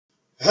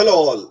Hello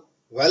all,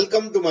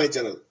 welcome to my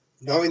channel.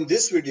 Now in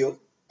this video,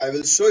 I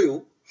will show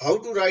you how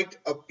to write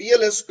a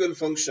PLSQL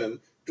function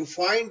to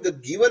find the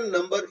given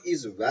number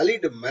is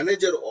valid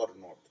manager or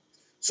not.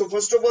 So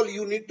first of all,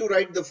 you need to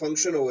write the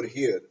function over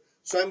here.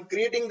 So I'm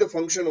creating the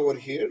function over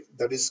here,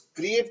 that is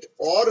create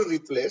or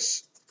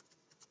replace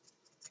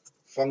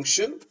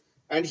function,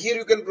 and here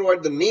you can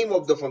provide the name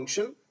of the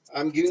function.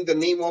 I'm giving the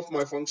name of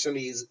my function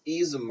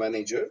is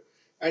manager,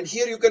 and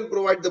here you can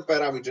provide the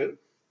parameter.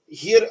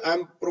 Here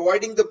I'm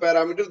providing the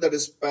parameter, that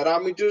is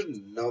parameter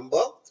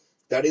number,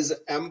 that is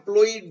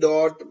employee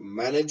dot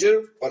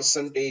manager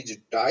percentage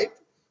type.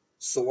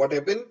 So what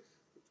happened,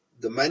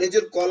 the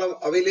manager column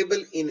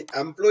available in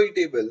employee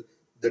table,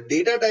 the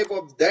data type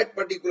of that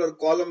particular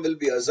column will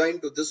be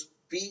assigned to this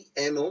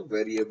PNO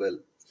variable.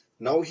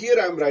 Now here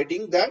I am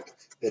writing that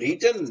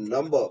return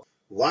number.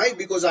 Why?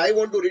 Because I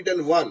want to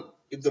return 1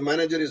 if the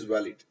manager is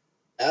valid.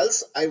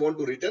 Else I want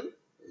to return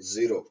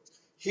 0.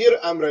 Here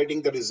I am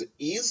writing that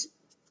is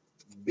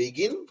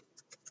begin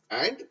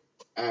and.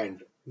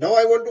 Now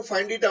I want to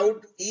find it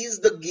out, is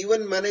the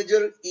given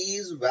manager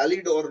is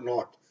valid or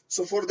not.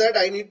 So for that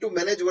I need to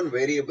manage one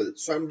variable.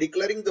 So I'm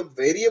declaring the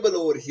variable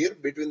over here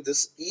between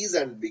this is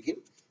and begin.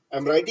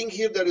 I'm writing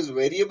here that is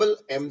variable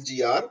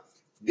mgr,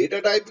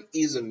 data type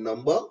is a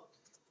number,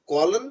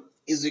 colon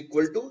is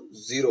equal to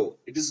 0.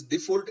 It is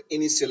default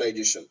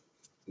initialization.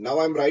 Now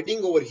I'm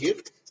writing over here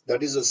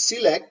that is a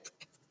select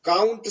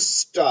count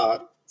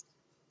star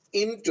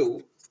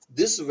into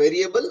this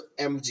variable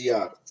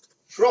mgr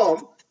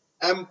from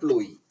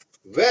employee,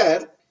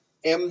 where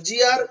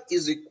mgr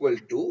is equal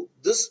to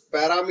this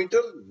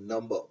parameter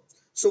number.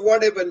 So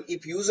what happens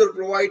if user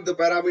provide the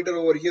parameter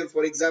over here,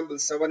 for example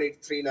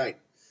 7839,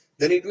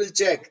 then it will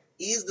check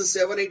is the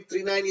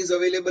 7839 is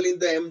available in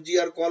the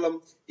mgr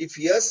column. If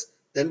yes,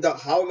 then the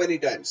how many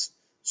times.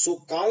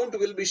 So count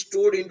will be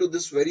stored into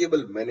this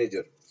variable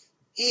manager.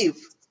 If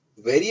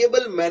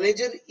variable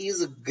manager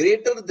is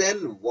greater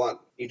than 1,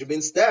 it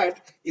means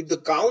that if the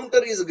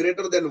counter is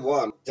greater than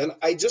 1, then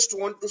I just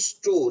want to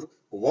store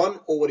 1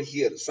 over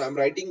here. So I'm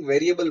writing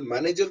variable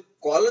manager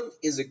colon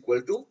is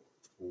equal to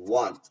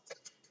 1.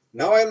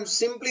 Now I'm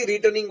simply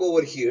returning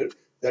over here,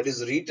 that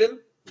is return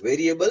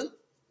variable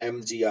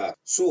mgr.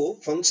 So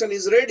function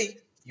is ready.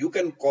 You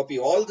can copy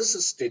all this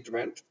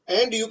statement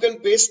and you can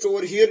paste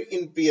over here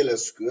in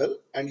PLSQL,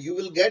 and you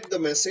will get the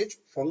message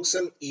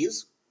function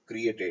is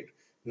created.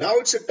 Now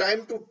it's a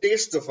time to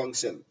test the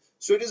function.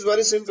 So it is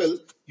very simple.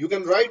 You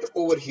can write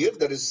over here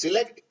that is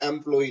select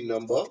employee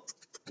number,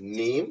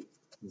 name,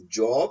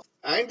 job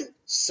and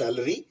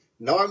salary.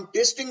 Now I'm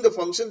testing the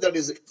function that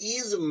is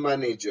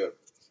manager,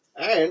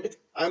 and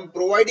I'm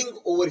providing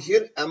over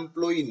here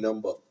employee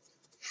number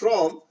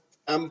from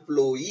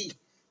employee.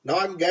 Now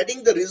I'm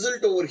getting the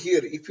result over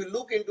here. If you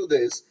look into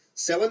this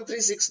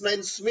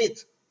 7369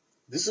 Smith,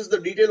 this is the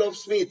detail of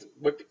Smith,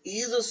 but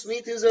is a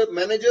Smith is a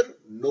manager?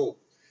 No.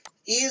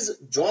 Is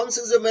Johns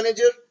is a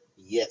manager?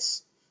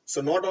 Yes.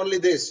 So not only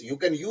this, you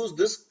can use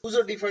this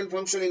user defined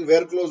function in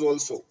where clause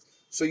also.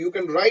 So you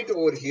can write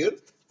over here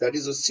that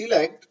is a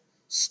select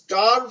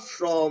star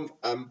from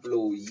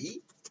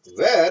employee,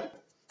 where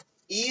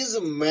is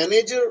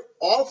manager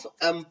of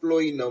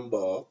employee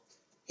number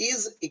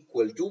is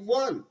equal to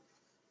 1,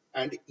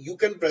 and you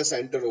can press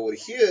enter over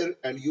here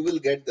and you will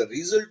get the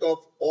result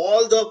of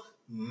all the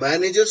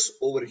managers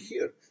over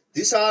here.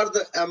 These are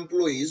the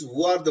employees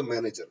who are the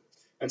manager.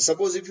 And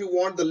suppose if you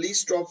want the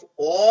list of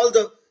all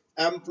the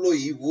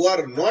employee who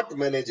are not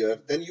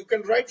manager, then you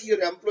can write here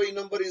employee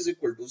number is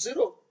equal to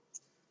 0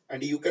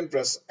 and you can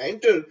press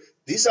enter.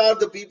 These are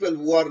the people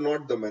who are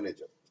not the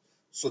manager.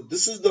 So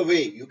this is the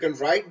way you can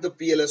write the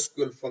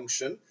PLSQL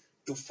function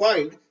to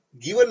find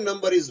given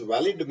number is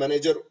valid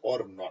manager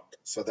or not.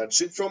 So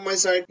that's it from my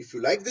side. If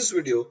you like this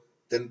video,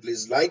 then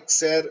please like,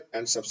 share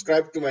and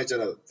subscribe to my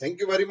channel. Thank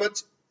you very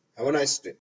much. Have a nice day.